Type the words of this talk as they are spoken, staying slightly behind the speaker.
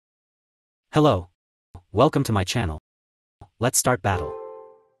Hello. Welcome to my channel. Let's start battle.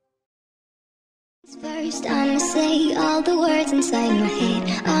 First I'ma say all the words inside my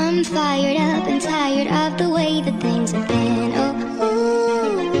head. I'm fired up and tired of the way that things have been. Oh,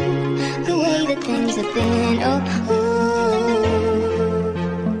 ooh, the way that things have been. Oh, ooh.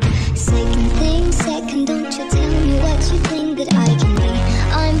 Second thing, second, don't you tell me what you think that I can be.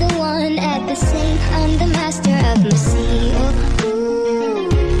 I'm the one at the same, I'm the master of my sea. Oh, ooh,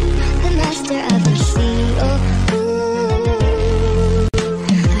 the master of my sea. Oh,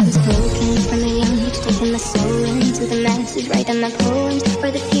 taking my soul into the masses, writing my poems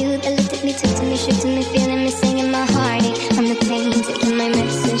for the few that looked at me, took to me, shook to me, feeling me, singing my heartache. From the pain, taking my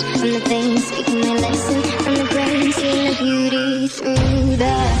message, from the veins, speaking my lesson, from the brain, seeing the beauty through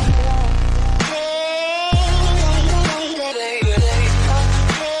the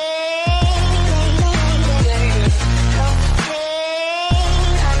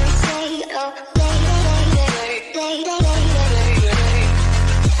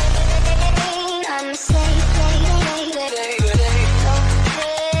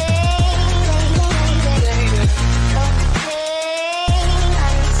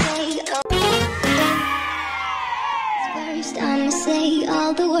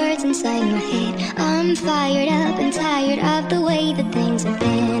inside my head. I'm fired up and tired of the way that things have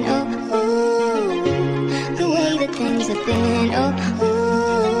been. Oh, ooh, the way that things have been. Oh, ooh.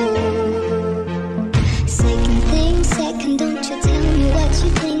 Second thing, second, don't you tell me what you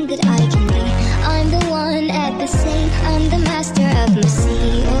think that I can be. I'm the one at the same, I'm the master of my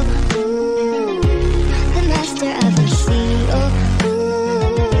sea. Oh, ooh, the master of my sea. Oh,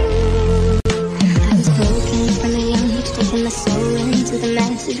 ooh. I was broken from a young age, taking my soul into the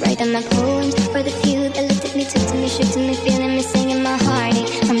masses, writing my poems for the few that looked at me, took to me, shook to me, feeling me, singing my heartache.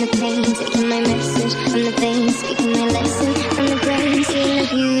 From the pain, taking my message, from the veins, speaking my lesson, from the brain, seeing the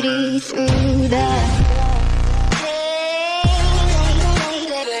beauty through the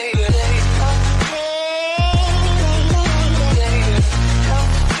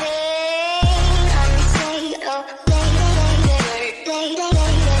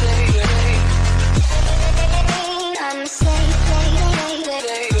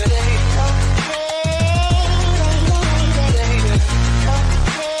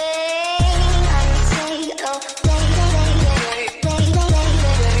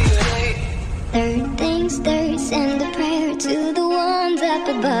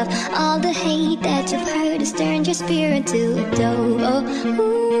all the hate that you've heard has turned your spirit to a dove. Oh,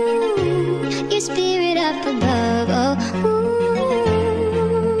 ooh, your spirit up above. Oh, ooh.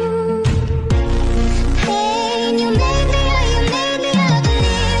 Pain, you made me, oh, you made me a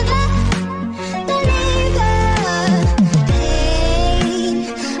believer, believer. Pain,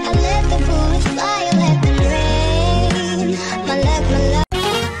 I let the bullets fly, I let them rain. My luck, my luck.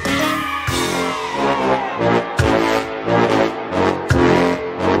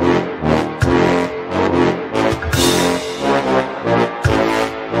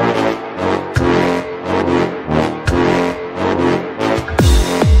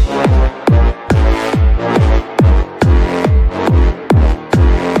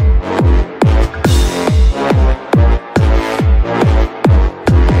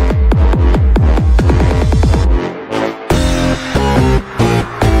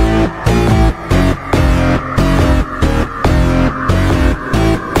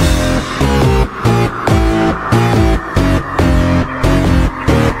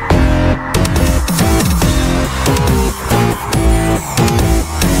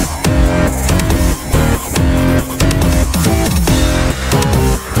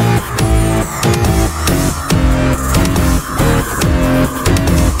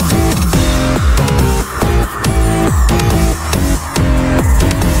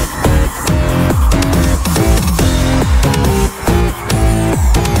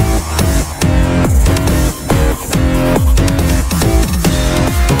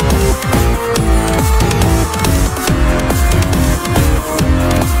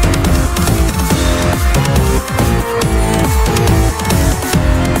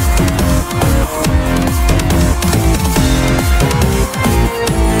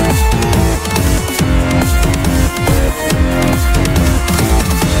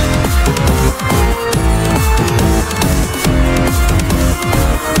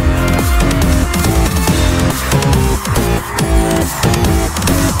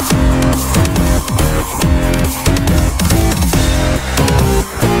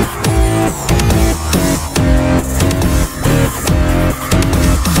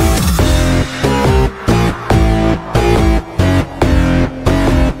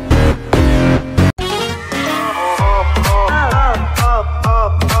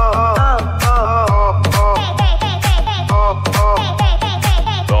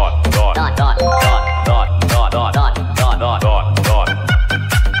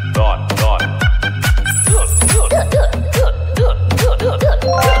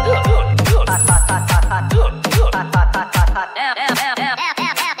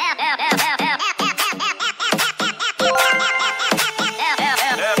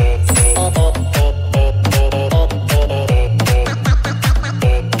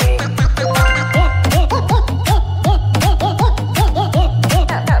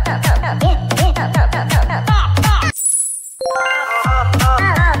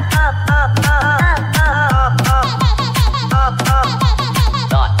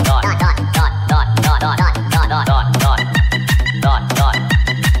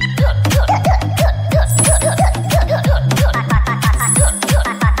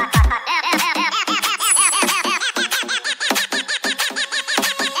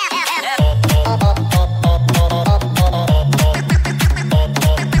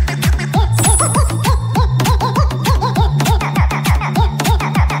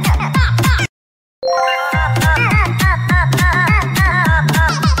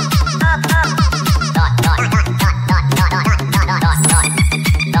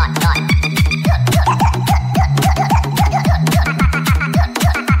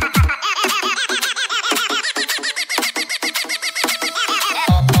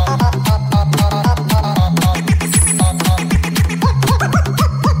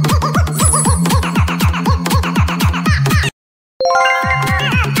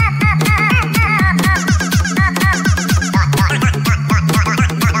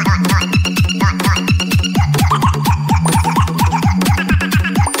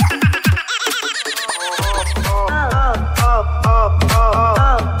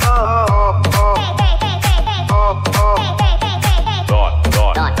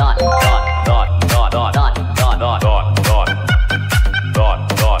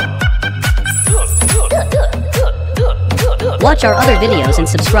 Watch our other videos and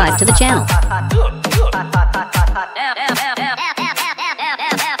subscribe to the channel.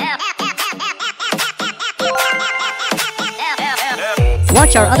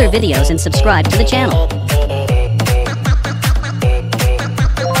 Watch our other videos and subscribe to the channel.